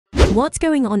What's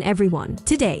going on, everyone?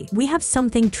 Today, we have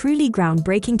something truly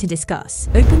groundbreaking to discuss.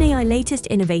 OpenAI latest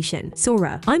innovation,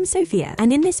 Sora. I'm Sophia,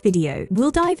 and in this video,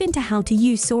 we'll dive into how to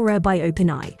use Sora by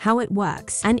OpenAI, how it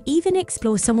works, and even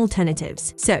explore some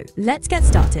alternatives. So, let's get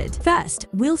started. First,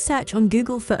 we'll search on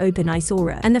Google for OpenAI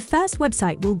Sora, and the first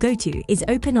website we'll go to is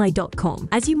openai.com.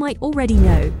 As you might already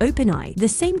know, OpenAI, the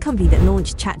same company that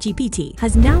launched ChatGPT,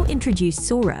 has now introduced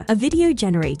Sora, a video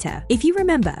generator. If you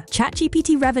remember,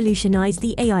 ChatGPT revolutionized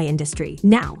the AI industry.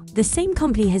 Now, the same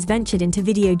company has ventured into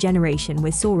video generation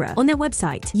with Sora. On their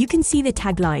website, you can see the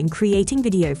tagline, creating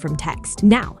video from text.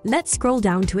 Now, let's scroll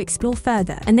down to explore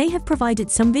further, and they have provided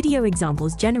some video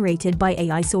examples generated by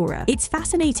AI Sora. It's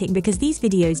fascinating because these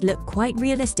videos look quite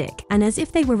realistic and as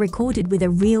if they were recorded with a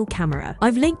real camera.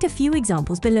 I've linked a few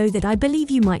examples below that I believe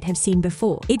you might have seen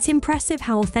before. It's impressive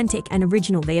how authentic and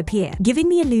original they appear, giving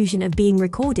the illusion of being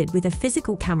recorded with a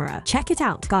physical camera. Check it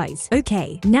out, guys.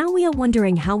 Okay, now we are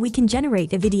wondering how we can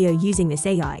generate a video using this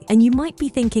AI, and you might be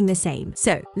thinking the same.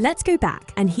 So, let's go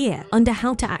back, and here, under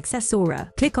how to access Sora,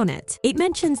 click on it. It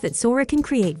mentions that Sora can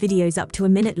create videos up to a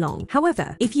minute long.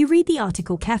 However, if you read the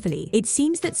article carefully, it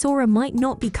seems that Sora might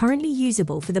not be currently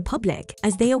usable for the public,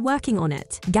 as they are working on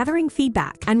it, gathering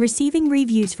feedback, and receiving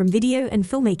reviews from video and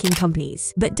filmmaking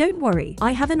companies. But don't worry,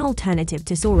 I have an alternative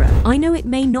to Sora. I know it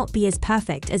may not be as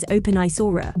perfect as OpenAI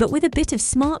Sora, but with a bit of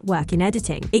smart work in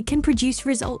editing, it can produce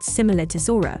results similar to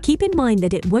Sora. Keep in mind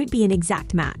that it won't be an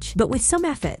exact match, but with some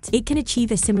effort, it can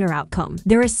achieve a similar outcome.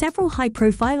 There are several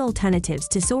high-profile alternatives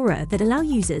to Sora that allow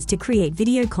users to create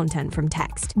video content from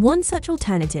text. One such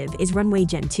alternative is Runway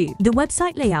Gen 2. The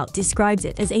website layout describes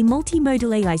it as a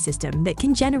multimodal AI system that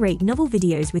can generate novel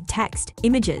videos with text,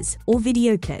 images, or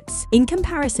video clips. In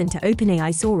comparison to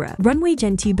OpenAI Sora, Runway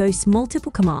Gen 2 boasts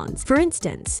multiple commands. For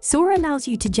instance, Sora allows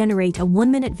you to generate a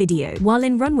 1-minute video, while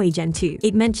in Runway Gen 2,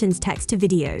 it mentions text to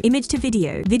video, image to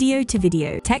video, video to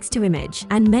video, text to image,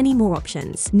 and many more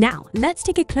options. Now, let's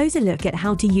take a closer look at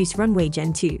how to use Runway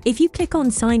Gen 2. If you click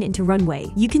on Sign into Runway,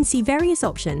 you can see various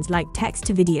options like text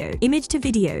to video, image to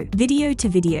video, video to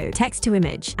video, text to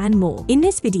image, and more. In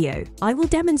this video, I will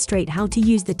demonstrate how to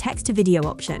use the text to video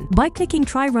option. By clicking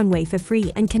Try Runway for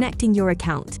free and connecting your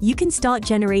account, you can start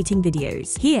generating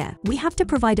videos. Here, we have to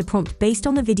provide a prompt based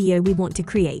on the video we want to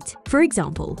create. For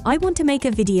example, I want to make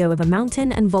a video of a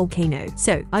mountain and volcano,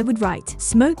 so I would write,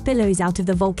 "Smoke billows out of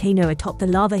the volcano atop the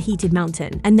lava-heated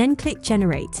mountain," and then click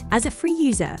Generate. As a free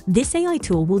user, this AI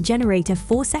tool will generate a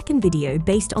 4-second video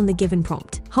based on the given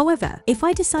prompt. However, if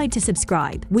I decide to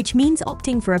subscribe, which means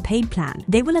opting for a paid plan,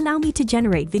 they will allow me to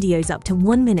generate videos up to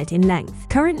 1 minute in length.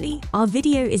 Currently, our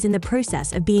video is in the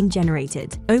process of being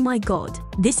generated. Oh my god,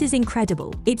 this is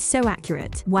incredible. It's so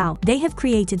accurate. Wow, they have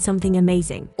created something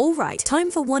amazing. Alright,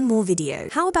 time for one more video.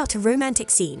 How about a romantic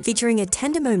scene featuring a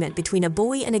tender moment between a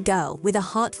boy and a girl with a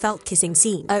heartfelt kissing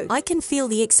scene? Oh, I can feel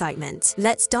the excitement.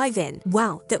 Let's dive in.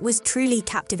 Wow, that was truly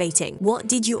captivating. What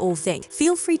did you all think?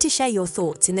 Feel free to share your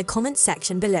thoughts in the comments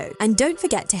section below. And don't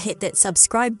forget to hit that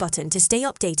subscribe button to stay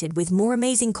updated with more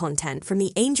amazing content from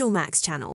the Angel Max channel.